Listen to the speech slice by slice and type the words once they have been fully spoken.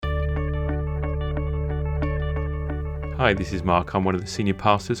Hi, this is Mark. I'm one of the senior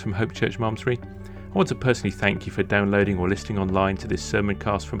pastors from Hope Church Malmesbury. I want to personally thank you for downloading or listening online to this sermon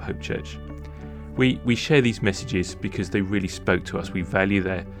cast from Hope Church. We share these messages because they really spoke to us. We value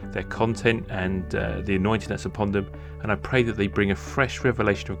their content and the anointing that's upon them, and I pray that they bring a fresh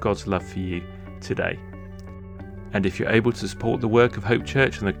revelation of God's love for you today. And if you're able to support the work of Hope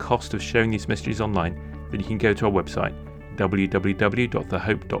Church and the cost of sharing these messages online, then you can go to our website,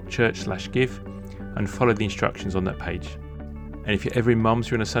 www.thehope.church/give, and follow the instructions on that page. And if you're ever in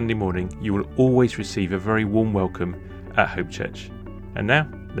Malmesbury on a Sunday morning, you will always receive a very warm welcome at Hope Church. And now,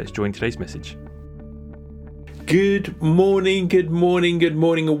 let's join today's message. Good morning,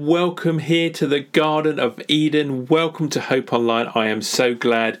 and welcome here to the Garden of Eden. Welcome to Hope Online. I am so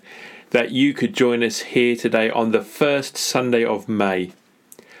glad that you could join us here today on the first Sunday of May.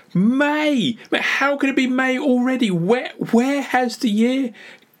 May! How can it be May already? Where has the year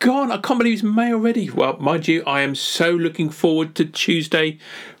gone? I can't believe it's May already. Well, mind you, I am so looking forward to Tuesday.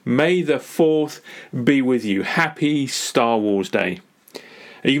 May the 4th be with you. Happy Star Wars Day.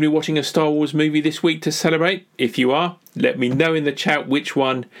 Are you going to be watching a Star Wars movie this week to celebrate? If you are, let me know in the chat which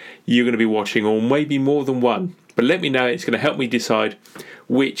one you're going to be watching, or maybe more than one. But let me know, it's going to help me decide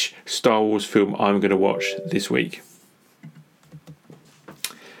which Star Wars film I'm going to watch this week.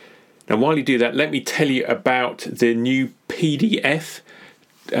 Now, while you do that, let me tell you about the new PDF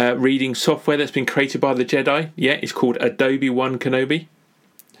reading software that's been created by the Jedi. Yeah, it's called Adobe One Kenobi.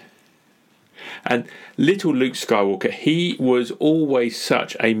 And little Luke Skywalker, he was always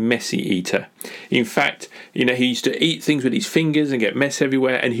such a messy eater. In fact, he used to eat things with his fingers and get mess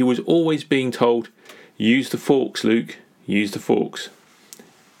everywhere, and he was always being told, use the forks, Luke, use the forks.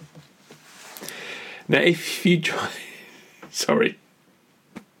 Now, if you join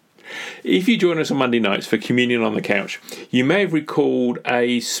us on Monday nights for Communion on the Couch, you may have recalled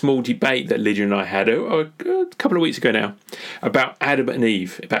a small debate that Lydia and I had a couple of weeks ago now about Adam and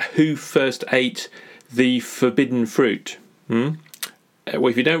Eve, about who first ate the forbidden fruit. Well,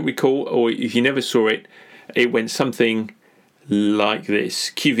 if you don't recall, or if you never saw it, it went something like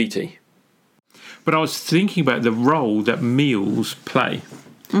this. QVT. But I was thinking about the role that meals play.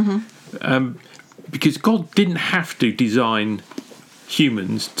 Because God didn't have to design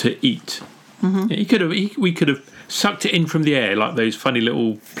humans to eat. We could have sucked it in from the air like those funny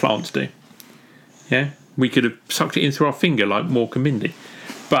little plants do. Yeah, we could have sucked it in through our finger like Mork and Mindy.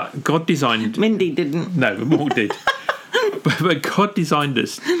 But God designed. Mindy didn't. No, but Mork did. but God designed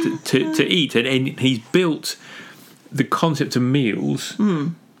us to eat, and He's built the concept of meals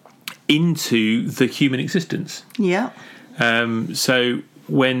into the human existence. Yeah. So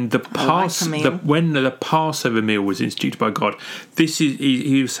when the Passover meal was instituted by God,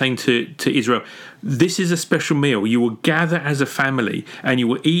 he was saying to Israel, this is a special meal. You will gather as a family and you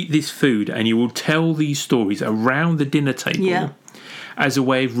will eat this food and you will tell these stories around the dinner table as a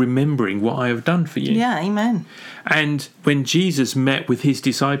way of remembering what I have done for you. Yeah, amen. And when Jesus met with his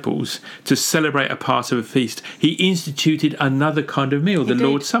disciples to celebrate a Passover feast, he instituted another kind of meal, the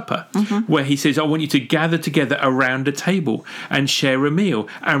Lord's Supper, where he says, I want you to gather together around a table and share a meal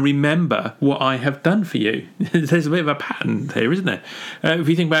and remember what I have done for you. There's a bit of a pattern there, isn't there? If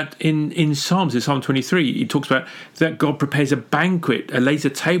you think about in Psalms, in Psalm 23, it talks about that God prepares a banquet, lays a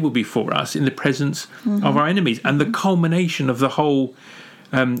table before us in the presence of our enemies. And the culmination of the whole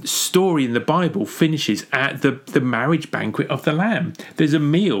story in the Bible finishes at the marriage banquet of the Lamb. There's a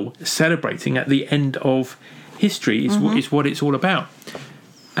meal celebrating at the end of history is what it's all about.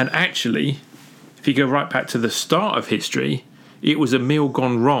 And actually, if you go right back to the start of history, it was a meal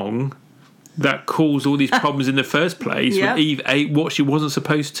gone wrong that caused all these problems in the first place when Eve ate what she wasn't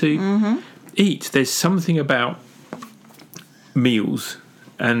supposed to eat. There's something about meals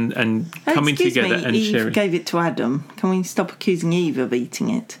and coming together and Eve sharing. Eve gave it to Adam. Can we stop accusing Eve of eating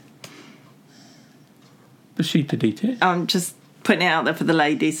it? But she did eat it. I'm just putting it out there for the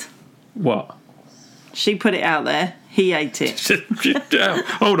ladies. What? She put it out there. He ate it.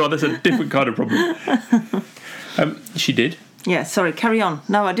 Hold on, that's a different kind of problem. She did. Yeah, sorry, carry on.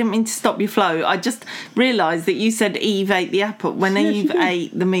 No, I didn't mean to stop your flow. I just realised that you said Eve ate the apple when Eve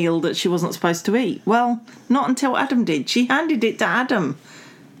ate the meal that she wasn't supposed to eat. Well, not until Adam did. She handed it to Adam.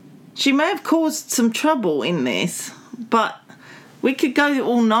 She may have caused some trouble in this, but we could go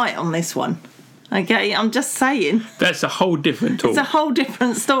all night on this one. Okay, I'm just saying. That's a whole different talk. It's a whole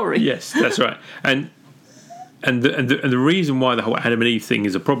different story. Yes, that's right. And the reason why the whole Adam and Eve thing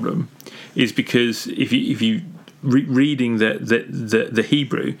is a problem is because if you reading the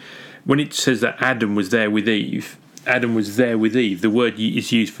Hebrew, when it says that Adam was there with Eve, the word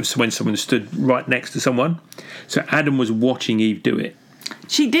is used for when someone stood right next to someone. So Adam was watching Eve do it.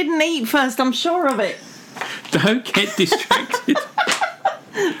 She didn't eat first, I'm sure of it. Don't get distracted.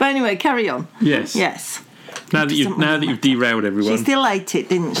 But anyway, carry on. Yes. Yes. Now that you've derailed everyone. She still ate it,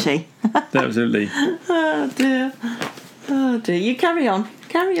 didn't she? Absolutely. Oh dear. Oh dear. You carry on.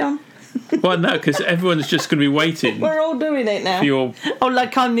 Carry on. Well, no, because everyone's just going to be waiting. We're all doing it now. For your... Oh,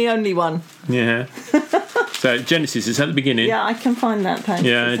 like I'm the only one. Yeah. So Genesis is at the beginning. Yeah, I can find that page.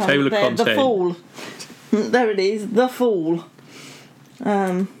 Yeah, table of contents. The fall. There it is. The fall.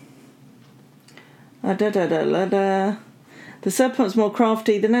 The serpent was more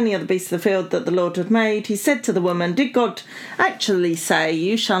crafty than any other beast of the field that the Lord had made. He said to the woman, did God actually say,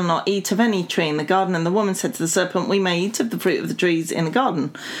 you shall not eat of any tree in the garden? And the woman said to the serpent, we may eat of the fruit of the trees in the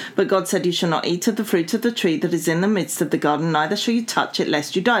garden. But God said, you shall not eat of the fruit of the tree that is in the midst of the garden, neither shall you touch it,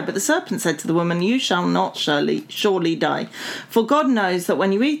 lest you die. But the serpent said to the woman, you shall not surely die. For God knows that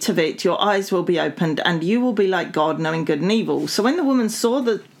when you eat of it, your eyes will be opened, and you will be like God, knowing good and evil. So when the woman saw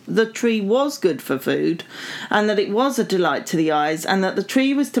that the tree was good for food, and that it was a delight to the eyes, and that the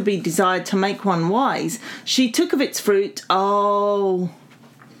tree was to be desired to make one wise, she took of its fruit. Oh,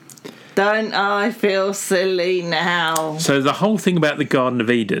 don't I feel silly now? So the whole thing about the Garden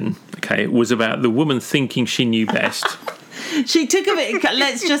of Eden, okay, was about the woman thinking she knew best. She took of it.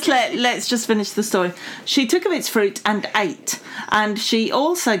 Let's just finish the story. She took of its fruit and ate, and she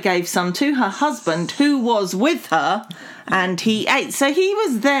also gave some to her husband who was with her, and he ate. So he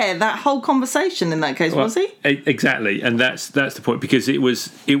was there that whole conversation in that case, was he? Exactly, and that's the point, because it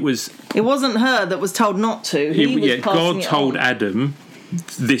wasn't her that was told not to. God told Adam,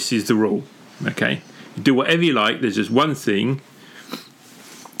 this is the rule. Okay, do whatever you like. There's just one thing,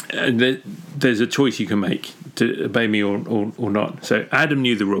 and there's a choice you can make to obey me or not. So Adam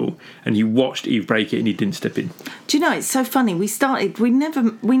knew the rule, and he watched Eve break it, and he didn't step in. Do you know, it's so funny. We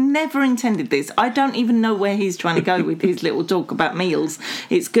never intended this. I don't even know where he's trying to go with his little talk about meals.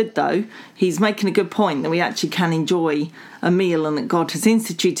 It's good though. He's making a good point that we actually can enjoy a meal and that God has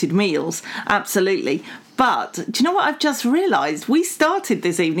instituted meals. Absolutely. But do you know what I've just realised? We started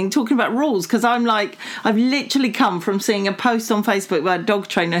this evening talking about rules, because I'm like, I've literally come from seeing a post on Facebook about a dog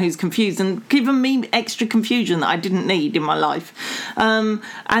trainer who's confused and given me extra confusion that I didn't need in my life.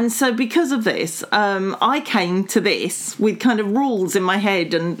 And so because of this, I came to this with kind of rules in my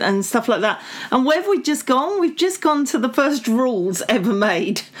head and stuff like that. And where have we just gone? We've just gone to the first rules ever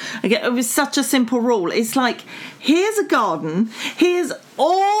made. Again, it was such a simple rule. It's like, here's a garden, here's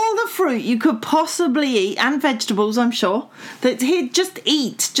all the fruit you could possibly eat, and vegetables, I'm sure. That here, just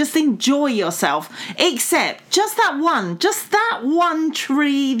eat, just enjoy yourself. Except just that one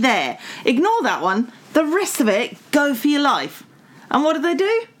tree there. Ignore that one. The rest of it, go for your life. And what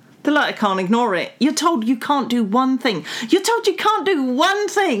do? They're like, I can't ignore it. You're told you can't do one thing. You're told you can't do one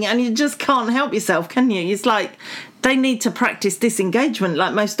thing, and you just can't help yourself, can you? It's like, they need to practice disengagement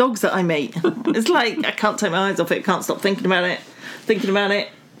like most dogs that I meet. It's like, I can't take my eyes off it, can't stop thinking about it.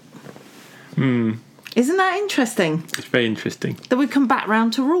 Isn't that interesting? It's very interesting. That we come back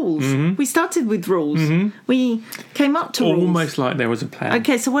round to rules. Mm-hmm. We started with rules. Mm-hmm. We came up to rules. Almost like there was a plan.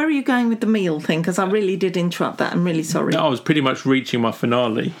 Okay, so where are you going with the meal thing? Because I really did interrupt that. I'm really sorry. No, I was pretty much reaching my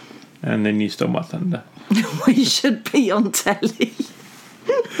finale, and then you stole my thunder. We should be on telly.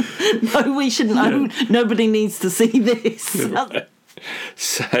 No, we shouldn't. No. Nobody needs to see this.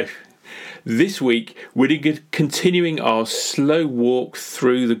 So, this week we're continuing our slow walk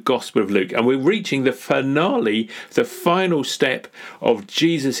through the Gospel of Luke, and we're reaching the finale, the final step of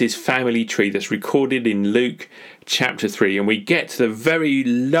Jesus' family tree that's recorded in Luke chapter 3, and we get to the very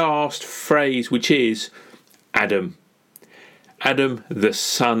last phrase, which is Adam, the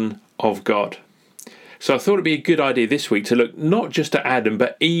Son of God. So I thought it'd be a good idea this week to look not just at Adam,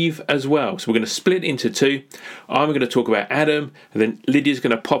 but Eve as well. So we're going to split into two. I'm going to talk about Adam, and then Lydia's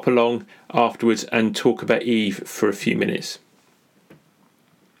going to pop along afterwards and talk about Eve for a few minutes.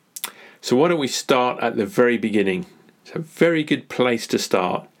 So why don't we start at the very beginning? It's a very good place to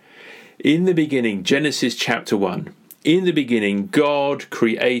start. In the beginning, Genesis chapter 1. In the beginning, God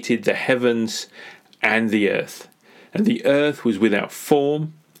created the heavens and the earth. And the earth was without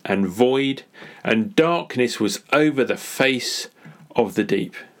form and void, and darkness was over the face of the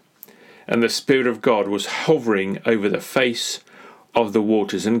deep. And the Spirit of God was hovering over the face of the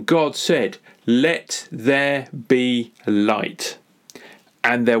waters. And God said, let there be light.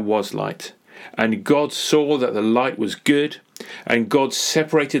 And there was light. And God saw that the light was good. And God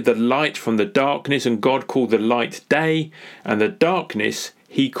separated the light from the darkness. And God called the light day, and the darkness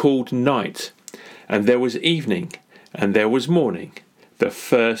he called night. And there was evening, and there was morning, the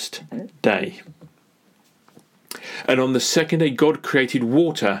first day. And on the second day, God created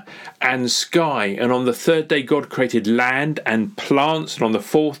water and sky. And on the third day, God created land and plants. And on the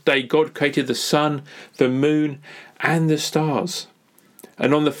fourth day, God created the sun, the moon, and the stars.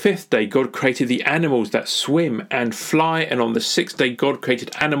 And on the fifth day, God created the animals that swim and fly. And on the sixth day, God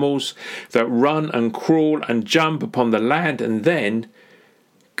created animals that run and crawl and jump upon the land. And then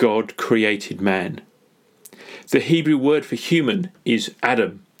God created man. The Hebrew word for human is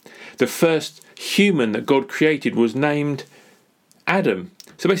Adam. The first human that God created was named Adam.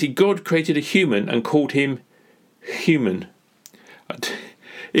 So basically, God created a human and called him human.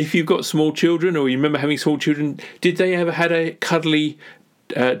 If you've got small children, or you remember having small children, did they ever had a cuddly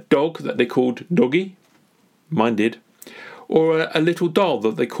dog that they called Doggy? Mine did. Or a little doll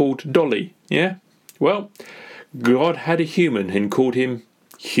that they called Dolly. Yeah? Well, God had a human and called him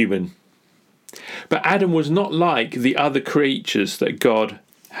human. But Adam was not like the other creatures that God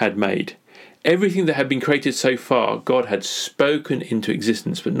had made. Everything that had been created so far, God had spoken into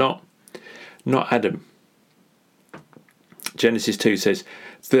existence, but not Adam. Genesis 2 says,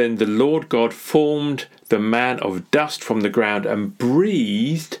 "Then the Lord God formed the man of dust from the ground and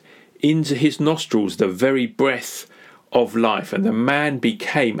breathed into his nostrils the very breath of life, and the man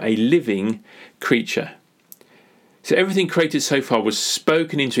became a living creature." So everything created so far was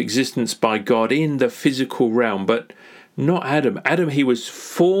spoken into existence by God in the physical realm, but not Adam. Adam, he was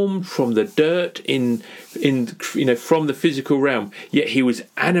formed from the dirt from the physical realm, yet he was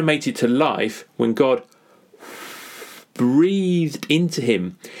animated to life when God breathed into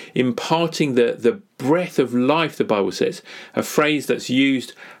him, imparting the breath of life, the Bible says, a phrase that's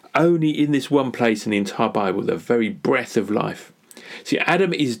used only in this one place in the entire Bible, the very breath of life. See,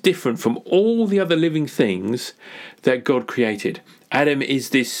 Adam is different from all the other living things that God created. Adam is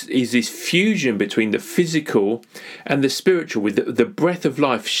this fusion between the physical and the spiritual, with the breath of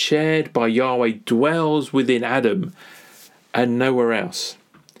life shared by Yahweh dwells within Adam and nowhere else.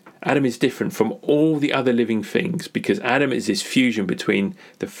 Adam is different from all the other living things because Adam is this fusion between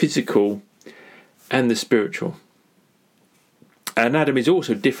the physical and the spiritual. And Adam is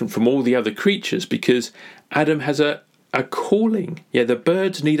also different from all the other creatures because Adam has a calling. Yeah, the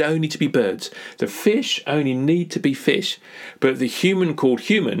birds need only to be birds. The fish only need to be fish. But the human called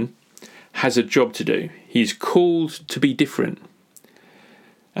human has a job to do. He's called to be different.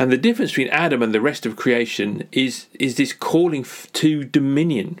 And the difference between Adam and the rest of creation is this calling to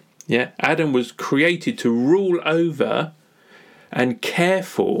dominion. Yeah, Adam was created to rule over and care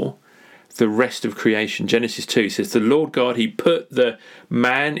for the rest of creation. Genesis 2 says the Lord God, he took the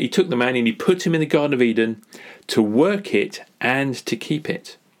man and he put him in the Garden of Eden to work it and to keep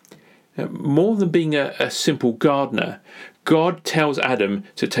it. More than being a simple gardener, God tells Adam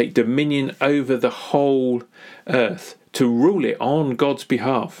to take dominion over the whole earth, to rule it on God's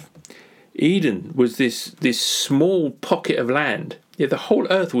behalf. Eden was this small pocket of land. Yeah, the whole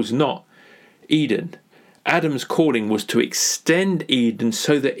earth was not Eden. Adam's calling was to extend Eden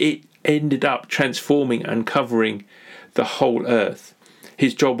so that it ended up transforming and covering the whole earth.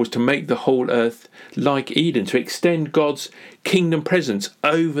 His job was to make the whole earth like Eden, to extend God's kingdom presence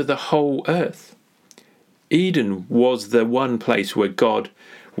over the whole earth. Eden was the one place where God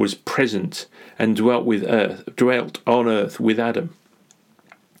was present and dwelt on earth with Adam.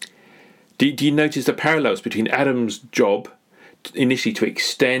 Do you notice the parallels between Adam's job initially to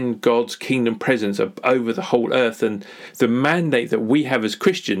extend God's kingdom presence over the whole earth and the mandate that we have as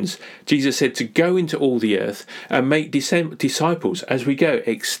Christians? Jesus said to go into all the earth and make disciples as we go,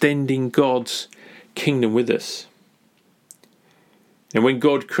 extending God's kingdom with us. And when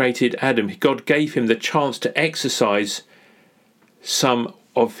God created Adam, God gave him the chance to exercise some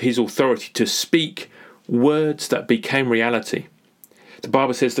of his authority, to speak words that became reality. The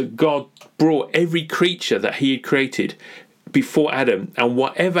Bible says that God brought every creature that he had created before Adam, and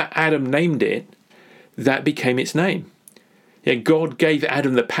whatever Adam named it, that became its name. Yeah, God gave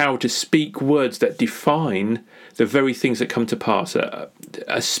Adam the power to speak words that define the very things that come to pass. A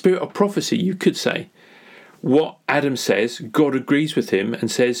spirit of prophecy, you could say. What Adam says, God agrees with him and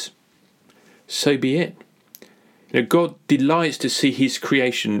says, so be it. God delights to see his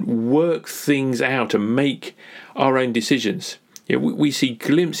creation work things out and make our own decisions. Yeah, we see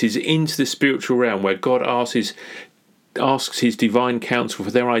glimpses into the spiritual realm where God asks his divine counsel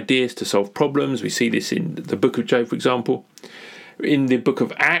for their ideas to solve problems. We see this in the book of Job, for example. In the book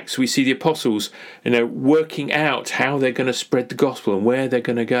of Acts, we see the apostles, working out how they're going to spread the gospel and where they're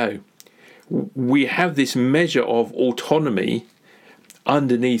going to go. We have this measure of autonomy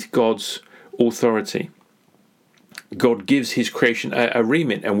underneath God's authority. God gives his creation a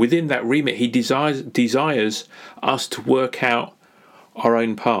remit, and within that remit, he desires us to work out our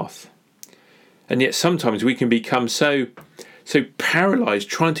own path. And yet sometimes we can become so paralyzed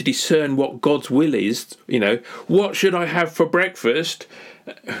trying to discern what God's will is. What should I have for breakfast?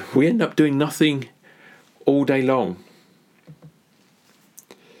 We end up doing nothing all day long.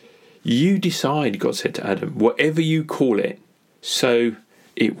 You decide, God said to Adam, whatever you call it, so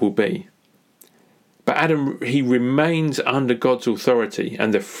it will be. But Adam, he remains under God's authority,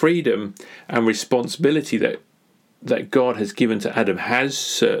 and the freedom and responsibility that God has given to Adam has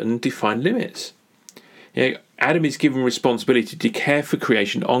certain defined limits. Adam is given responsibility to care for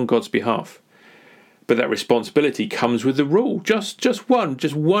creation on God's behalf. But that responsibility comes with the rule, just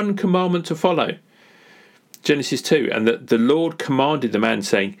one commandment to follow. Genesis 2, and that the Lord commanded the man,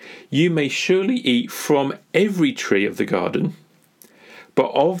 saying, you may surely eat from every tree of the garden,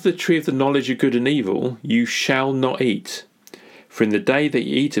 but of the tree of the knowledge of good and evil you shall not eat, for in the day that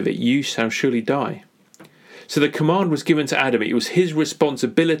you eat of it you shall surely die. So the command was given to Adam. It was his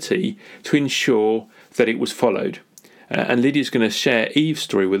responsibility to ensure that it was followed. And Lydia's going to share Eve's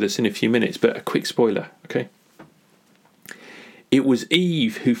story with us in a few minutes, but a quick spoiler, okay? It was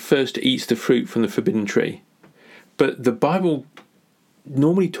Eve who first eats the fruit from the forbidden tree. But the Bible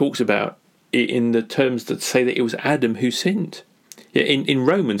normally talks about it in the terms that say that it was Adam who sinned. In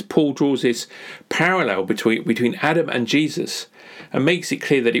Romans, Paul draws this parallel between Adam and Jesus and makes it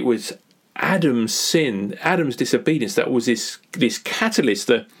clear that it was Adam's sin, Adam's disobedience, that was this catalyst,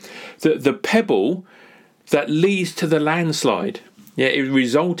 the pebble that leads to the landslide. It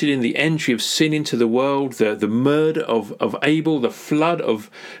resulted in the entry of sin into the world, the murder of Abel, the flood of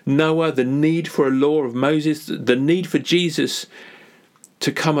Noah, the need for a law of Moses, the need for Jesus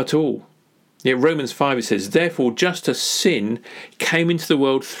to come at all. Romans 5, it says, therefore, just as sin came into the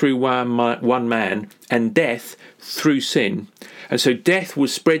world through one man, and death through sin, and so death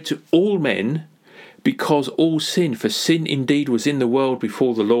was spread to all men because all sin, for sin indeed was in the world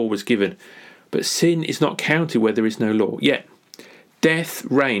before the law was given. But sin is not counted where there is no law. Yet death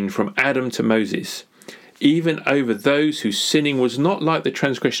reigned from Adam to Moses, even over those whose sinning was not like the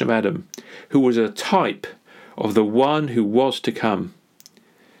transgression of Adam, who was a type of the one who was to come.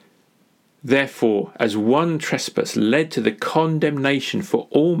 Therefore, as one trespass led to the condemnation for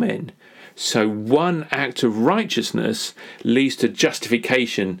all men, so one act of righteousness leads to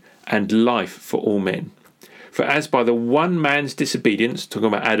justification and life for all men. For as by the one man's disobedience, talking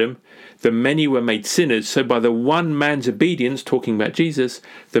about Adam, the many were made sinners, so by the one man's obedience, talking about Jesus,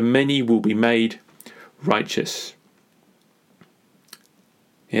 the many will be made righteous.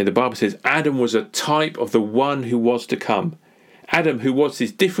 The Bible says Adam was a type of the one who was to come. Adam, who was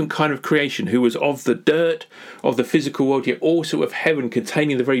this different kind of creation, who was of the dirt of the physical world, yet also of heaven,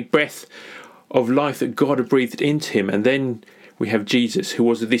 containing the very breath of life that God had breathed into him. And then we have Jesus, who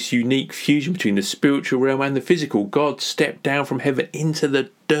was this unique fusion between the spiritual realm and the physical. God stepped down from heaven into the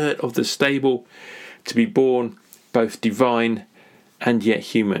dirt of the stable to be born both divine and yet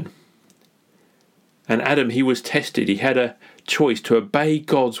human. And Adam, he was tested. He had a choice to obey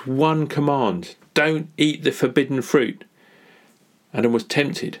God's one command: don't eat the forbidden fruit. Adam was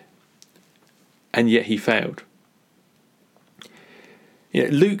tempted, and yet he failed.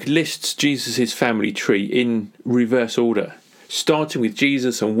 Luke lists Jesus' family tree in reverse order, starting with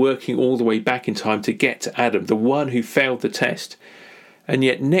Jesus and working all the way back in time to get to Adam, the one who failed the test. And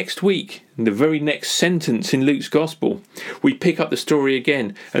yet next week, in the very next sentence in Luke's Gospel, we pick up the story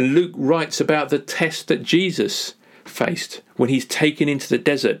again, and Luke writes about the test that Jesus faced when he's taken into the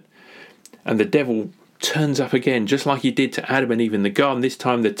desert, and the devil turns up again, just like he did to Adam and Eve in the garden. This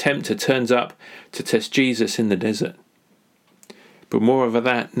time the tempter turns up to test Jesus in the desert. But more of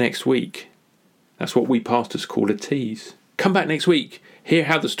that next week. That's what we pastors call a tease. Come back next week, hear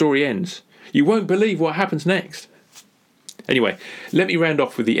how the story ends. You won't believe what happens next. Anyway, let me round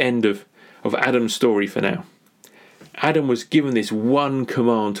off with the end of Adam's story for now. Adam was given this one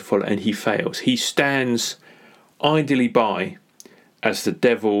command to follow, and he fails. He stands idly by as the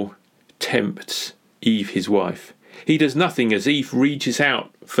devil tempts Eve, his wife. He does nothing as Eve reaches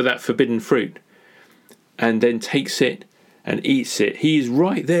out for that forbidden fruit and then takes it and eats it. He is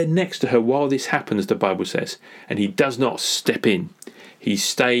right there next to her while this happens, the Bible says, and he does not step in. He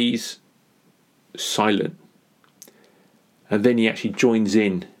stays silent. And then he actually joins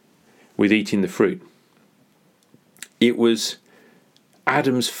in with eating the fruit. It was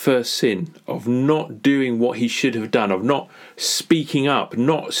Adam's first sin of not doing what he should have done, of not speaking up,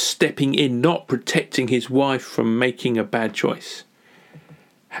 not stepping in, not protecting his wife from making a bad choice.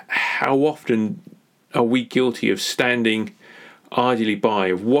 How often are we guilty of standing idly by,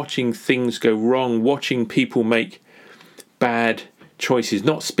 of watching things go wrong, watching people make bad choices,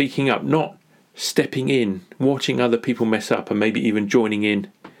 not speaking up, not stepping in, watching other people mess up, and maybe even joining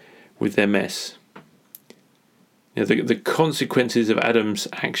in with their mess? The consequences of Adam's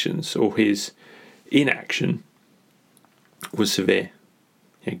actions or his inaction was severe.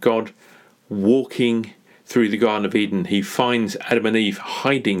 God walking through the Garden of Eden, he finds Adam and Eve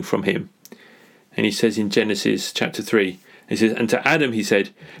hiding from him. And he says in Genesis chapter 3, he says, "And to Adam he said,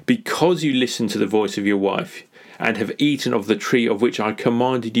 because you listened to the voice of your wife and have eaten of the tree of which I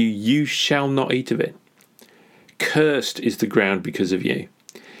commanded you, you shall not eat of it. Cursed is the ground because of you.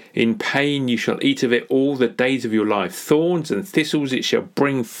 In pain you shall eat of it all the days of your life. Thorns and thistles it shall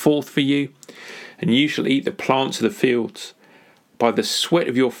bring forth for you, and you shall eat the plants of the fields. By the sweat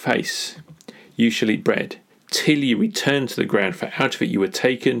of your face you shall eat bread, till you return to the ground, for out of it you were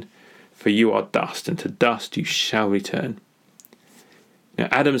taken, for you are dust, and to dust you shall return." Now,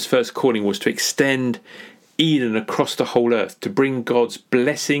 Adam's first calling was to extend Eden across the whole earth, to bring God's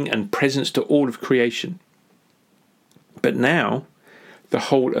blessing and presence to all of creation. But now, the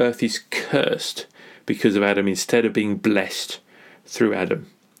whole earth is cursed because of Adam instead of being blessed through Adam.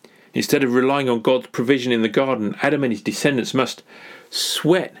 Instead of relying on God's provision in the garden, Adam and his descendants must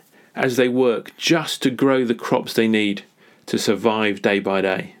sweat as they work just to grow the crops they need to survive day by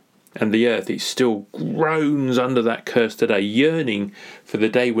day. And the earth, it still groans under that curse today, yearning for the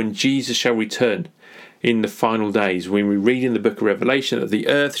day when Jesus shall return in the final days, when we read in the book of Revelation that the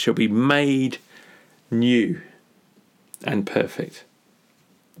earth shall be made new and perfect.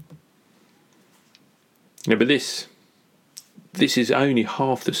 But this is only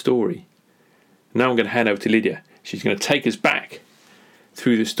half the story. Now I'm going to hand over to Lydia. She's going to take us back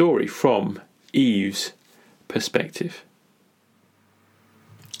through the story from Eve's perspective.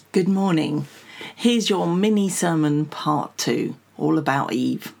 Good morning. Here's your mini sermon part 2, all about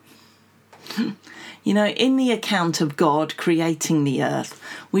Eve. In the account of God creating the earth,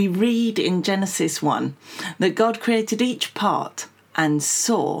 we read in Genesis 1 that God created each part and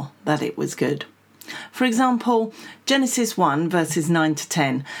saw that it was good. For example, Genesis 1 verses 9 to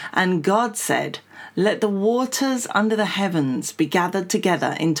 10, "And God said, let the waters under the heavens be gathered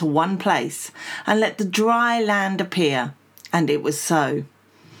together into one place, and let the dry land appear. And it was so.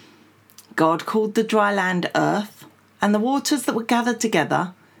 God called the dry land earth, and the waters that were gathered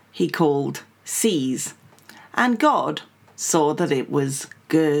together he called seas. And God saw that it was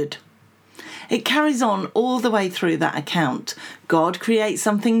good." It carries on all the way through that account. God creates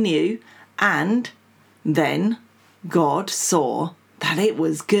something new, and then God saw that it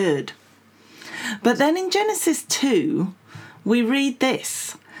was good. But then in Genesis 2, we read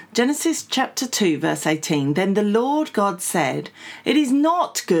this. Genesis chapter 2, verse 18, "Then the Lord God said, it is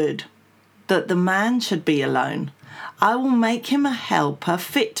not good that the man should be alone. I will make him a helper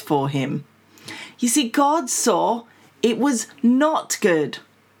fit for him." You see, God saw it was not good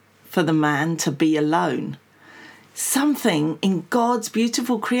for the man to be alone. Something in God's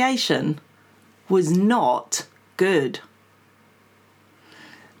beautiful creation was not good.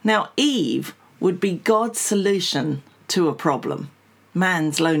 Now, Eve would be God's solution to a problem,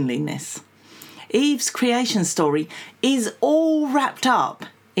 man's loneliness. Eve's creation story is all wrapped up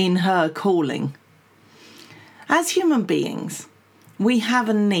in her calling. As human beings, we have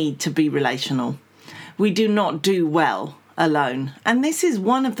a need to be relational. We do not do well alone, and this is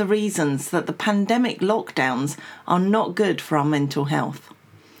one of the reasons that the pandemic lockdowns are not good for our mental health.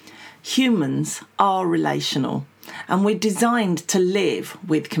 Humans are relational, and we're designed to live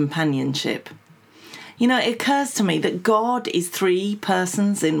with companionship. It occurs to me that God is 3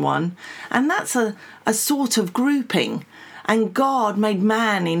 persons in one, and that's a sort of grouping. And God made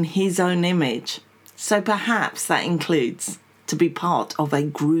man in his own image. So perhaps that includes to be part of a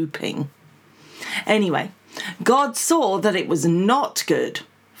grouping. Anyway, God saw that it was not good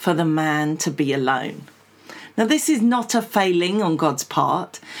for the man to be alone. Now, this is not a failing on God's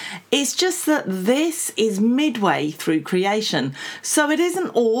part. It's just that this is midway through creation, so it isn't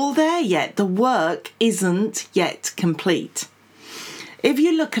all there yet. The work isn't yet complete. If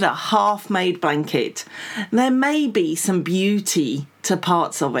you look at a half-made blanket, there may be some beauty to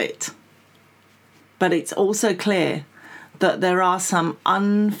parts of it. But it's also clear that there are some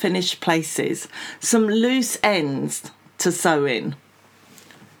unfinished places, some loose ends to sew in.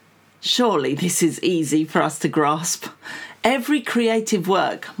 Surely this is easy for us to grasp. Every creative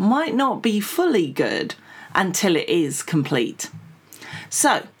work might not be fully good until it is complete.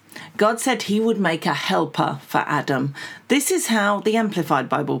 So, God said he would make a helper for Adam. This is how the Amplified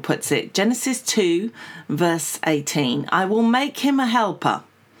Bible puts it. Genesis 2, verse 18. "I will make him a helper,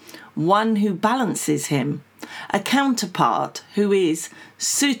 one who balances him, a counterpart who is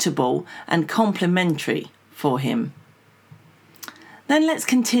suitable and complementary for him." Then let's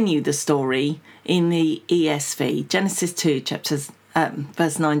continue the story in the ESV, Genesis 2,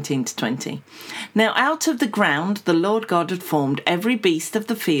 verse 19 to 20. Now out of the ground the Lord God had formed every beast of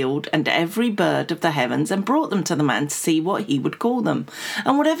the field and every bird of the heavens and brought them to the man to see what he would call them.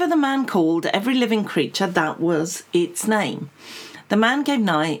 And whatever the man called every living creature, that was its name. The man gave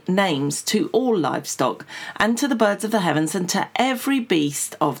names to all livestock and to the birds of the heavens and to every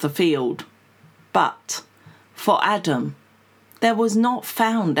beast of the field. But for Adam there was not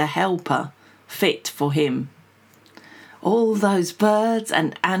found a helper fit for him. All those birds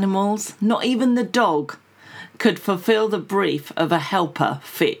and animals, not even the dog, could fulfill the brief of a helper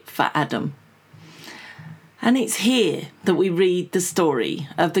fit for Adam. And it's here that we read the story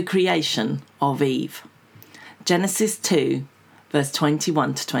of the creation of Eve. Genesis 2, verse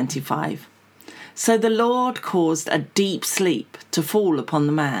 21 to 25. So the Lord caused a deep sleep to fall upon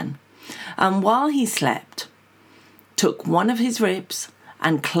the man, and while he slept, took one of his ribs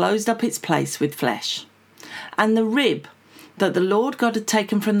and closed up its place with flesh. And the rib that the Lord God had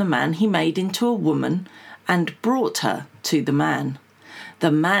taken from the man he made into a woman and brought her to the man.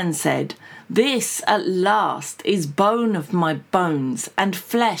 The man said, "This at last is bone of my bones and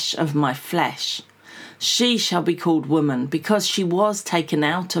flesh of my flesh. She shall be called woman because she was taken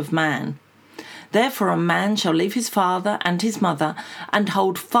out of man. Therefore a man shall leave his father and his mother and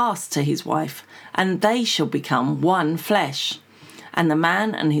hold fast to his wife, and they shall become one flesh. And the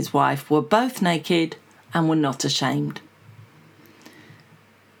man and his wife were both naked and were not ashamed."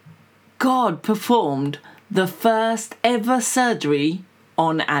 God performed the first ever surgery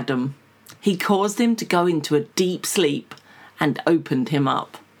on Adam. He caused him to go into a deep sleep and opened him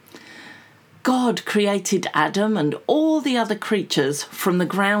up. God created Adam and all the other creatures from the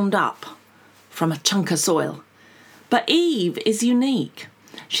ground up, from a chunk of soil. But Eve is unique.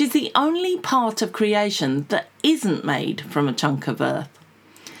 She's the only part of creation that isn't made from a chunk of earth.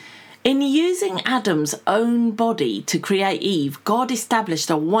 In using Adam's own body to create Eve, God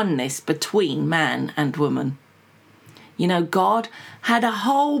established a oneness between man and woman. You know, God had a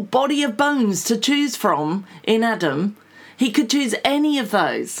whole body of bones to choose from in Adam. He could choose any of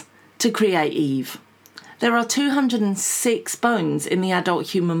those to create Eve. There are 206 bones in the adult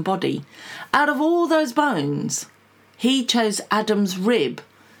human body. Out of all those bones, he chose Adam's rib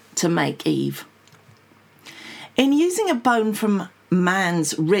to make Eve. In using a bone from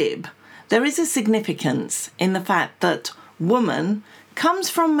man's rib, there is a significance in the fact that woman comes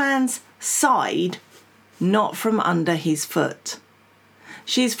from man's side, not from under his foot.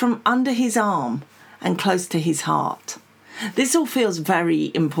 She is from under his arm and close to his heart. This all feels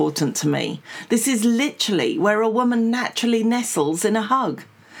very important to me. This is literally where a woman naturally nestles in a hug.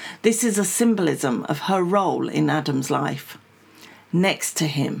 This is a symbolism of her role in Adam's life. Next to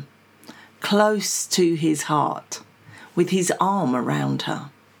him, close to his heart, with his arm around her.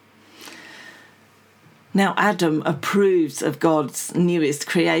 Now Adam approves of God's newest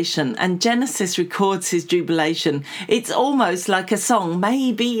creation, and Genesis records his jubilation. It's almost like a song.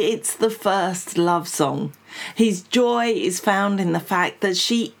 Maybe it's the first love song. His joy is found in the fact that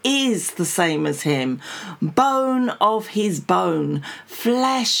she is the same as him, bone of his bone,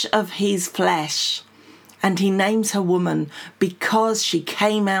 flesh of his flesh. And he names her woman because she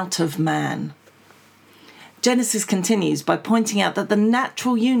came out of man. Genesis continues by pointing out that the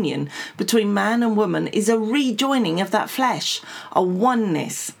natural union between man and woman is a rejoining of that flesh, a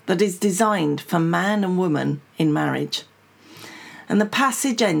oneness that is designed for man and woman in marriage. And the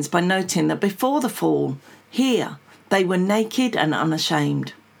passage ends by noting that before the fall, here they were naked and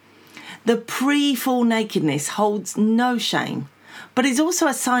unashamed. The pre-fall nakedness holds no shame, but is also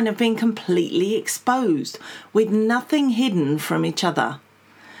a sign of being completely exposed, with nothing hidden from each other.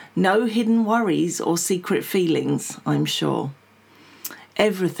 No hidden worries or secret feelings, I'm sure.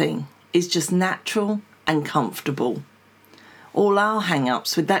 Everything is just natural and comfortable. All our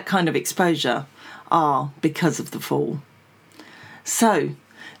hang-ups with that kind of exposure are because of the fall. So,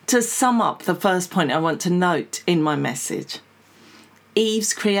 to sum up the first point I want to note in my message,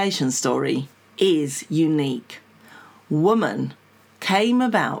 Eve's creation story is unique. Woman came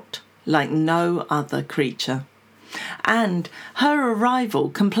about like no other creature. And her arrival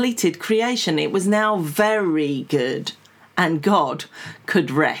completed creation. It was now very good, and God could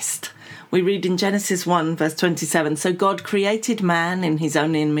rest. We read in Genesis 1 verse 27, "So God created man in his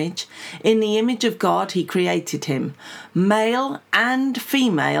own image. In the image of God he created him. Male and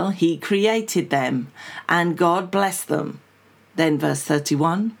female he created them, and God blessed them." Then verse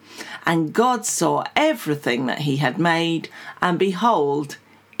 31, "And God saw everything that he had made, and behold,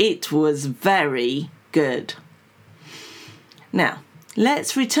 it was very good." Now,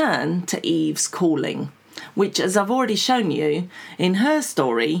 let's return to Eve's calling, which, as I've already shown you, in her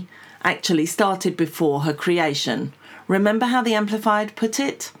story, actually started before her creation, Remember how the Amplified put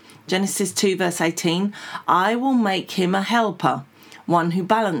it? Genesis 2 verse 18, I will make him a helper, one who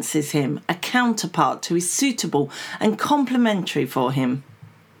balances him, a counterpart who is suitable and complementary for him.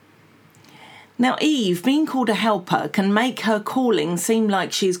 Now, Eve, being called a helper, can make her calling seem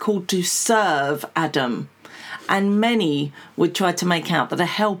like she is called to serve Adam. And many would try to make out that a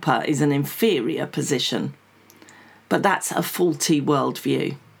helper is an inferior position. But that's a faulty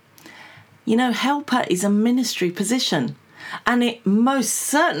worldview. You know, helper is a ministry position, and it most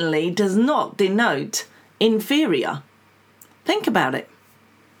certainly does not denote inferior. Think about it.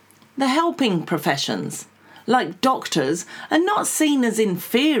 The helping professions, like doctors, are not seen as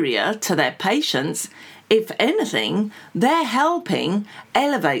inferior to their patients. If anything, their helping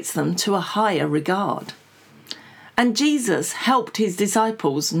elevates them to a higher regard. And Jesus helped his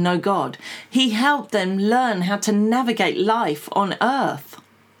disciples know God. He helped them learn how to navigate life on earth.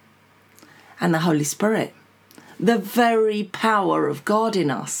 And the Holy Spirit, the very power of God in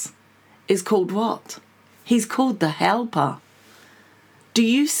us, is called what? He's called the Helper. Do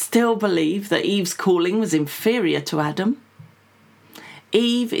you still believe that Eve's calling was inferior to Adam?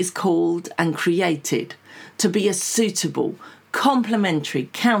 Eve is called and created to be a suitable,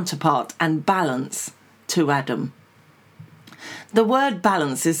 complementary counterpart and balance to Adam. The word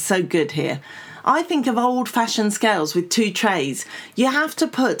balance is so good here. I think of old-fashioned scales with two trays. You have to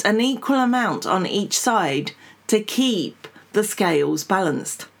put an equal amount on each side to keep the scales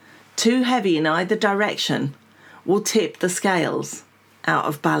balanced. Too heavy in either direction will tip the scales out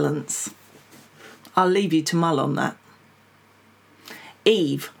of balance. I'll leave you to mull on that.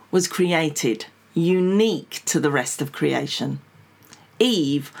 Eve was created unique to the rest of creation.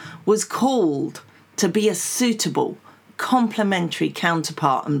 Eve was called to be a suitable, complementary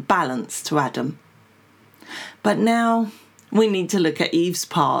counterpart and balance to Adam. But now we need to look at Eve's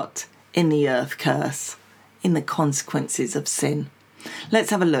part in the earth curse, in the consequences of sin.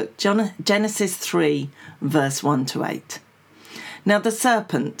 Let's have a look. Genesis 3, verse 1 to 8. Now the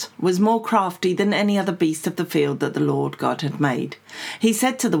serpent was more crafty than any other beast of the field that the Lord God had made. He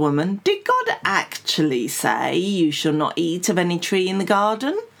said to the woman, Did God actually say, You shall not eat of any tree in the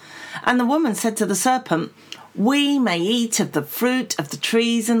garden? And the woman said to the serpent, We may eat of the fruit of the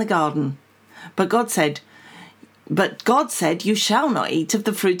trees in the garden. But God said, You shall not eat of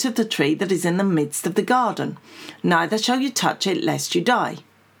the fruit of the tree that is in the midst of the garden, neither shall you touch it, lest you die.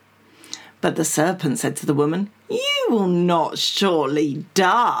 But the serpent said to the woman, You will not surely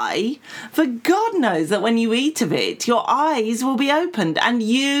die, for God knows that when you eat of it, your eyes will be opened, and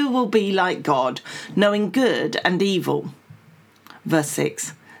you will be like God, knowing good and evil. Verse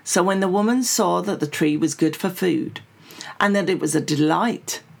 6. So when the woman saw that the tree was good for food, and that it was a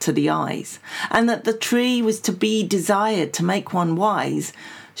delight to the eyes, and that the tree was to be desired to make one wise,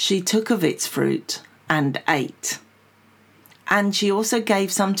 she took of its fruit and ate. And she also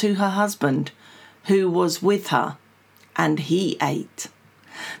gave some to her husband, who was with her, and he ate.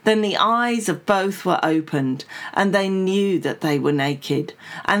 Then the eyes of both were opened, and they knew that they were naked,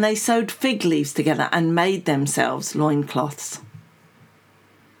 and they sewed fig leaves together and made themselves loincloths.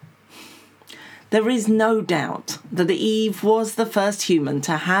 There is no doubt that Eve was the first human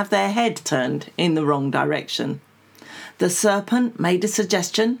to have their head turned in the wrong direction. The serpent made a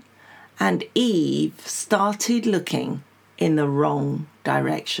suggestion, and Eve started looking in the wrong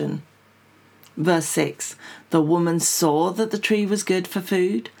direction. Verse 6, the woman saw that the tree was good for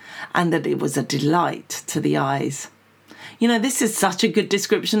food, and that it was a delight to the eyes. You know, this is such a good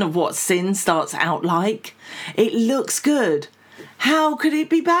description of what sin starts out like. It looks good. How could it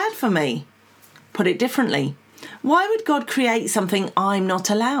be bad for me? Put it differently, why would God create something I'm not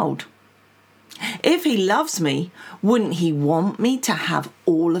allowed? If he loves me, wouldn't he want me to have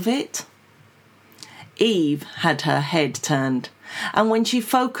all of it? Eve had her head turned, and when she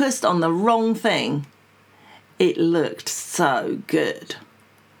focused on the wrong thing, it looked so good.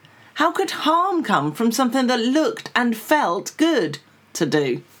 How could harm come from something that looked and felt good to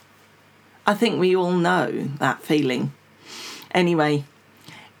do? I think we all know that feeling. Anyway,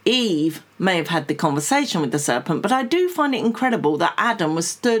 Eve may have had the conversation with the serpent, but I do find it incredible that Adam was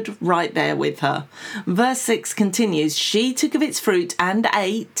stood right there with her. Verse 6 continues, she took of its fruit and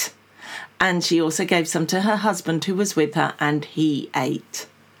ate, and she also gave some to her husband who was with her, and he ate.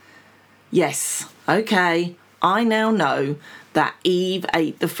 Yes, okay, I now know that Eve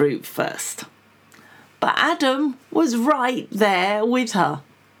ate the fruit first. But Adam was right there with her.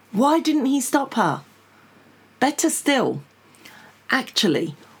 Why didn't he stop her? Better still,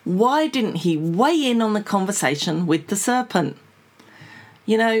 actually, why didn't he weigh in on the conversation with the serpent?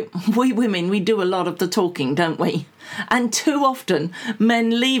 You know, we women, we do a lot of the talking, don't we? And too often,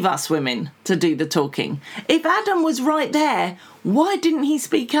 men leave us women to do the talking. If Adam was right there, why didn't he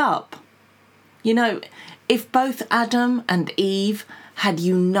speak up? You know, if both Adam and Eve had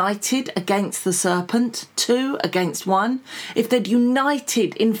united against the serpent, 2 against 1, if they'd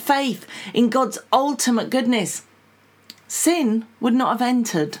united in faith in God's ultimate goodness, sin would not have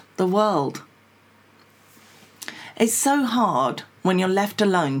entered the world. It's so hard when you're left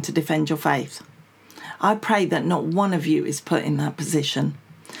alone to defend your faith. I pray that not one of you is put in that position.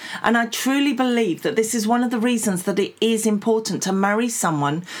 And I truly believe that this is one of the reasons that it is important to marry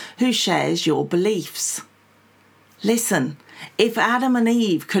someone who shares your beliefs. Listen, if Adam and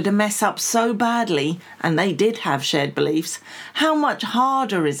Eve could mess up so badly, and they did have shared beliefs, how much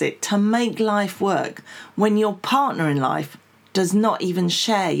harder is it to make life work when your partner in life does not even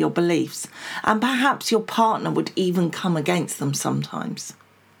share your beliefs, and perhaps your partner would even come against them sometimes?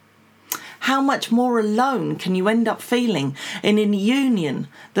 How much more alone can you end up feeling in a union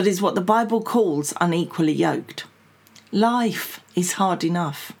that is what the Bible calls unequally yoked? Life is hard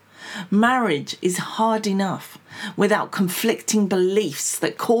enough. Marriage is hard enough without conflicting beliefs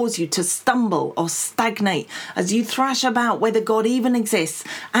that cause you to stumble or stagnate as you thrash about whether God even exists,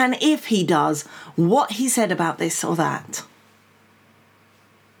 and if he does, what he said about this or that.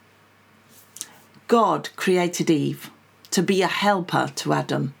 God created Eve to be a helper to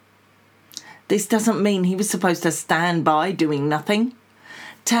Adam. This doesn't mean he was supposed to stand by doing nothing.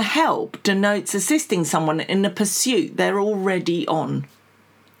 To help denotes assisting someone in a pursuit they're already on.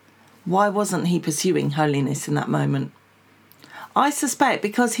 Why wasn't he pursuing holiness in that moment? I suspect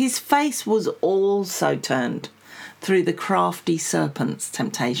because his face was also turned through the crafty serpent's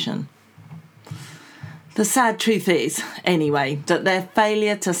temptation. The sad truth is, anyway, that their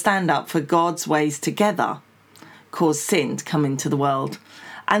failure to stand up for God's ways together caused sin to come into the world.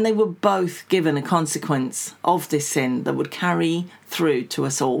 And they were both given a consequence of this sin that would carry through to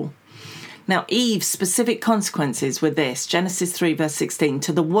us all. Now, Eve's specific consequences were this. Genesis 3 verse 16,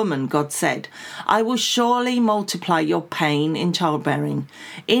 to the woman God said, I will surely multiply your pain in childbearing.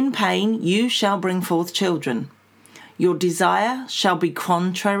 In pain you shall bring forth children. Your desire shall be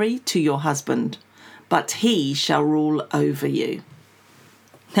contrary to your husband, but he shall rule over you.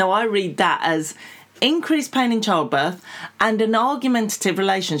 Now, I read that as increased pain in childbirth and an argumentative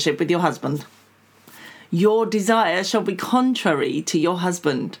relationship with your husband. Your desire shall be contrary to your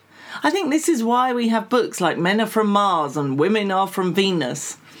husband. I think this is why we have books like Men Are From Mars and Women Are From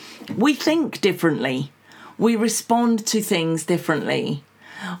Venus. We think differently. We respond to things differently.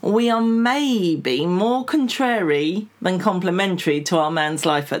 We are maybe more contrary than complementary to our man's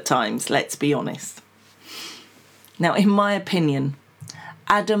life at times, let's be honest. Now, in my opinion,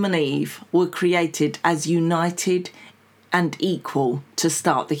 Adam and Eve were created as united and equal to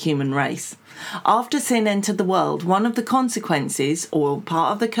start the human race. After sin entered the world, one of the consequences, or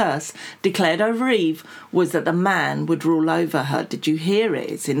part of the curse, declared over Eve was that the man would rule over her. Did you hear it?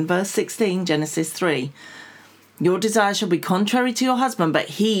 It's in verse 16, Genesis 3. Your desire shall be contrary to your husband, but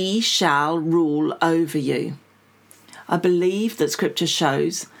he shall rule over you. I believe that Scripture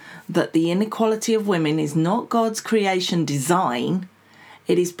shows that the inequality of women is not God's creation design,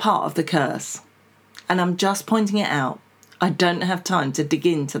 it is part of the curse. And I'm just pointing it out. I don't have time to dig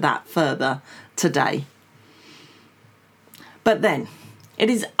into that further today. But then, it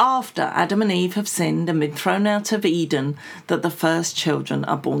is after Adam and Eve have sinned and been thrown out of Eden that the first children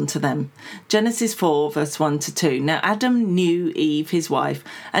are born to them. Genesis 4 verse 1 to 2. Now Adam knew Eve his wife,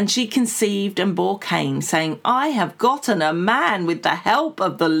 and she conceived and bore Cain, saying, I have gotten a man with the help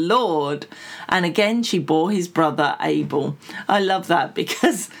of the Lord. And again she bore his brother Abel. I love that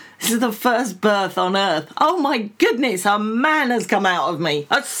because this is the first birth on earth. Oh my goodness, a man has come out of me.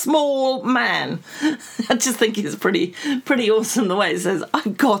 A small man. I just think it's pretty awesome the way it says,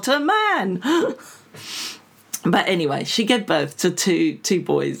 I've got a man. But anyway, she gave birth to two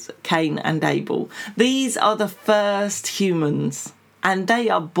boys, Cain and Abel. These are the first humans, and they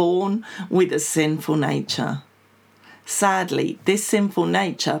are born with a sinful nature. Sadly, this sinful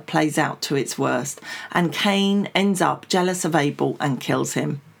nature plays out to its worst, and Cain ends up jealous of Abel and kills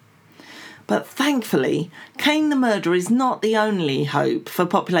him. But thankfully, Cain the murderer is not the only hope for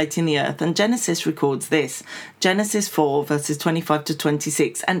populating the earth, and Genesis records this. Genesis 4 verses 25 to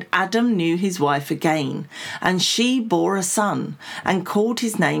 26, and Adam knew his wife again, and she bore a son, and called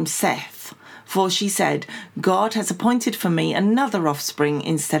his name Seth. For she said, God has appointed for me another offspring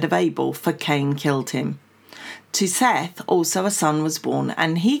instead of Abel, for Cain killed him. To Seth also a son was born,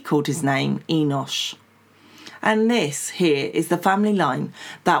 and he called his name Enosh. And this here is the family line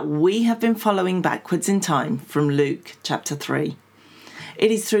that we have been following backwards in time from Luke chapter 3.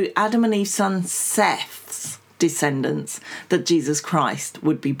 It is through Adam and Eve's son Seth's descendants that Jesus Christ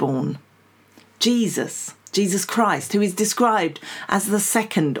would be born. Jesus Christ, who is described as the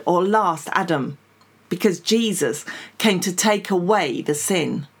second or last Adam, because Jesus came to take away the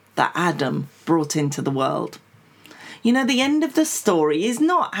sin that Adam brought into the world. You know, the end of the story is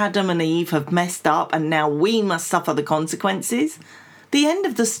not Adam and Eve have messed up and now we must suffer the consequences. The end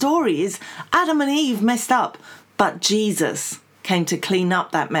of the story is Adam and Eve messed up, but Jesus came to clean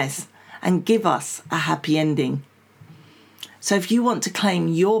up that mess and give us a happy ending. So if you want to claim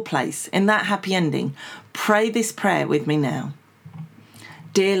your place in that happy ending, pray this prayer with me now.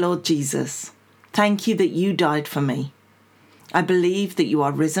 Dear Lord Jesus, thank you that you died for me. I believe that you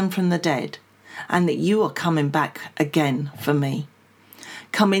are risen from the dead and that you are coming back again for me.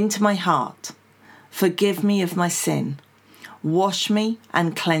 Come into my heart. Forgive me of my sin. Wash me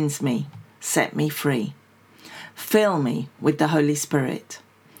and cleanse me. Set me free. Fill me with the Holy Spirit.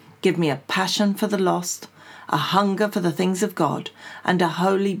 Give me a passion for the lost, a hunger for the things of God, and a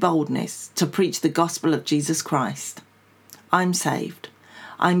holy boldness to preach the gospel of Jesus Christ. I'm saved.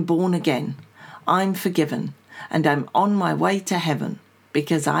 I'm born again. I'm forgiven. And I'm on my way to heaven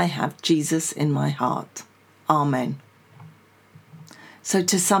because I have Jesus in my heart. Amen. So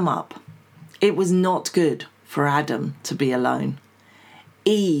to sum up, it was not good for Adam to be alone.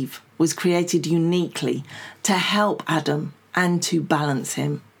 Eve was created uniquely to help Adam and to balance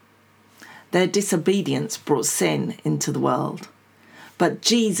him. Their disobedience brought sin into the world. But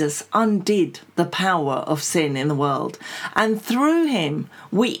Jesus undid the power of sin in the world. And through him,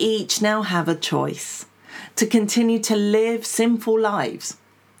 we each now have a choice to continue to live sinful lives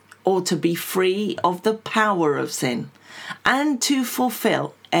or to be free of the power of sin and to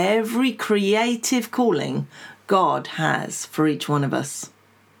fulfill every creative calling God has for each one of us.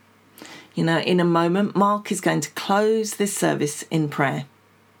 You know, in a moment, Mark is going to close this service in prayer.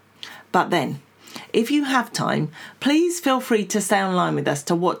 But then, if you have time, please feel free to stay online with us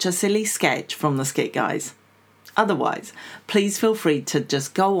to watch a silly sketch from the Skit Guys. Otherwise, please feel free to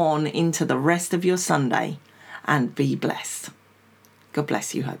just go on into the rest of your Sunday and be blessed. God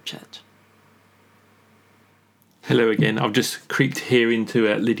bless you, Hope Church. Hello again. I've just creeped here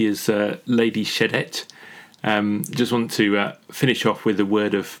into Lydia's Lady Shedette. Just want to finish off with a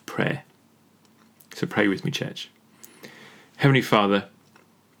word of prayer. So pray with me, church. Heavenly Father,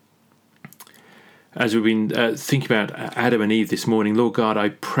 as we've been thinking about Adam and Eve this morning, Lord God, I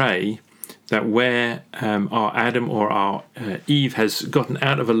pray that where our Adam or our Eve has gotten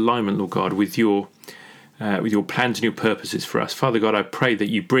out of alignment, Lord God, with your plans and your purposes for us, Father God, I pray that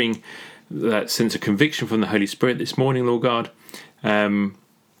you bring that sense of conviction from the Holy Spirit this morning, Lord God, and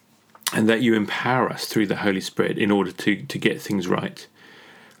that you empower us through the Holy Spirit in order to get things right.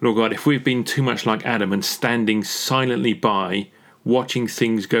 Lord God, if we've been too much like Adam and standing silently by, watching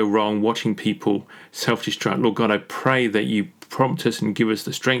things go wrong, watching people self-destruct, Lord God, I pray that you prompt us and give us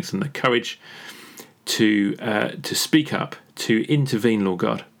the strength and the courage to speak up, to intervene, Lord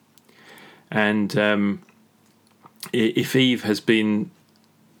God. And if Eve has been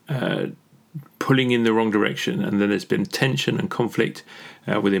pulling in the wrong direction, and then there's been tension and conflict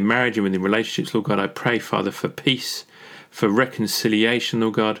within marriage and within relationships, Lord God, I pray, Father, for peace, for reconciliation,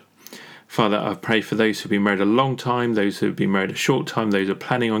 Lord God. Father, I pray for those who've been married a long time, those who've been married a short time, those who are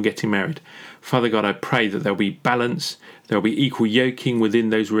planning on getting married. Father God, I pray that there'll be balance, there'll be equal yoking within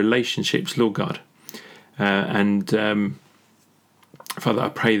those relationships, Lord God. Father, I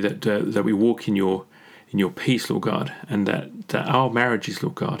pray that we walk in your peace, Lord God, and that our marriages,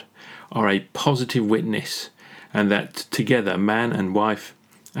 Lord God, are a positive witness, and that together, man and wife,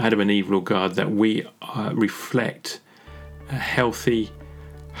 Adam and Eve, Lord God, that we reflect a healthy,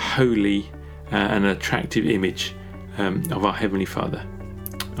 holy, and attractive image of our Heavenly Father.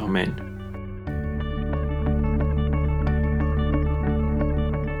 Amen.